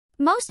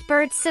Most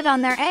birds sit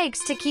on their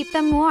eggs to keep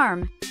them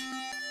warm.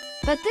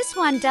 But this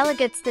one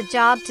delegates the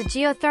job to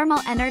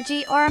geothermal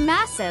energy or a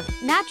massive,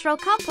 natural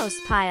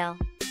compost pile.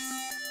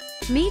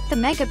 Meet the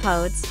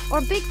megapodes,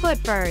 or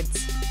Bigfoot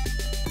birds.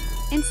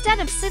 Instead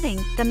of sitting,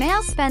 the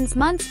male spends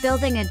months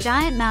building a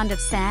giant mound of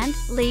sand,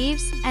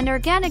 leaves, and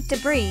organic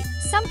debris,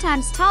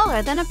 sometimes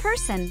taller than a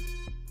person.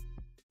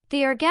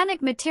 The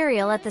organic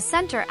material at the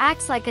center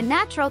acts like a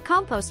natural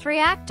compost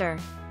reactor.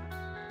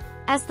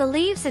 As the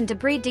leaves and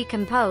debris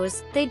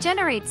decompose, they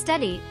generate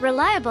steady,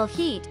 reliable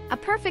heat, a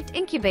perfect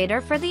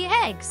incubator for the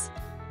eggs.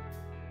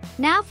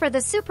 Now for the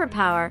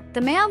superpower, the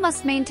male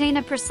must maintain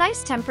a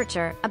precise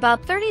temperature,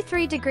 about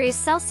 33 degrees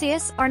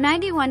Celsius or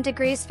 91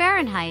 degrees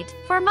Fahrenheit,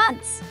 for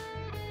months.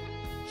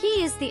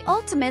 He is the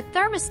ultimate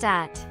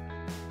thermostat.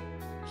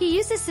 He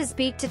uses his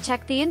beak to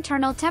check the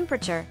internal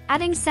temperature,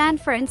 adding sand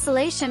for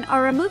insulation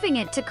or removing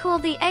it to cool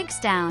the eggs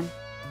down.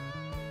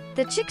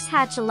 The chicks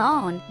hatch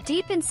alone,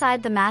 deep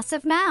inside the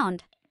massive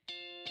mound.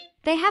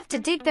 They have to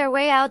dig their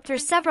way out through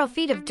several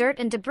feet of dirt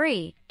and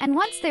debris, and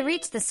once they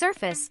reach the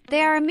surface,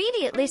 they are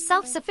immediately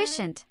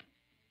self-sufficient.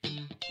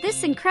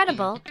 This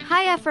incredible,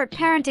 high-effort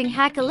parenting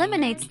hack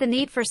eliminates the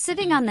need for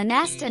sitting on the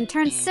nest and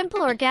turns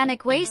simple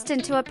organic waste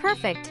into a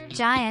perfect,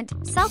 giant,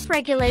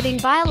 self-regulating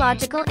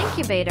biological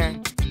incubator.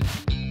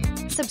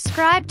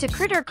 Subscribe to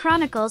Critter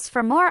Chronicles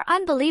for more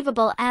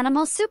unbelievable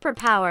animal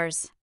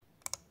superpowers.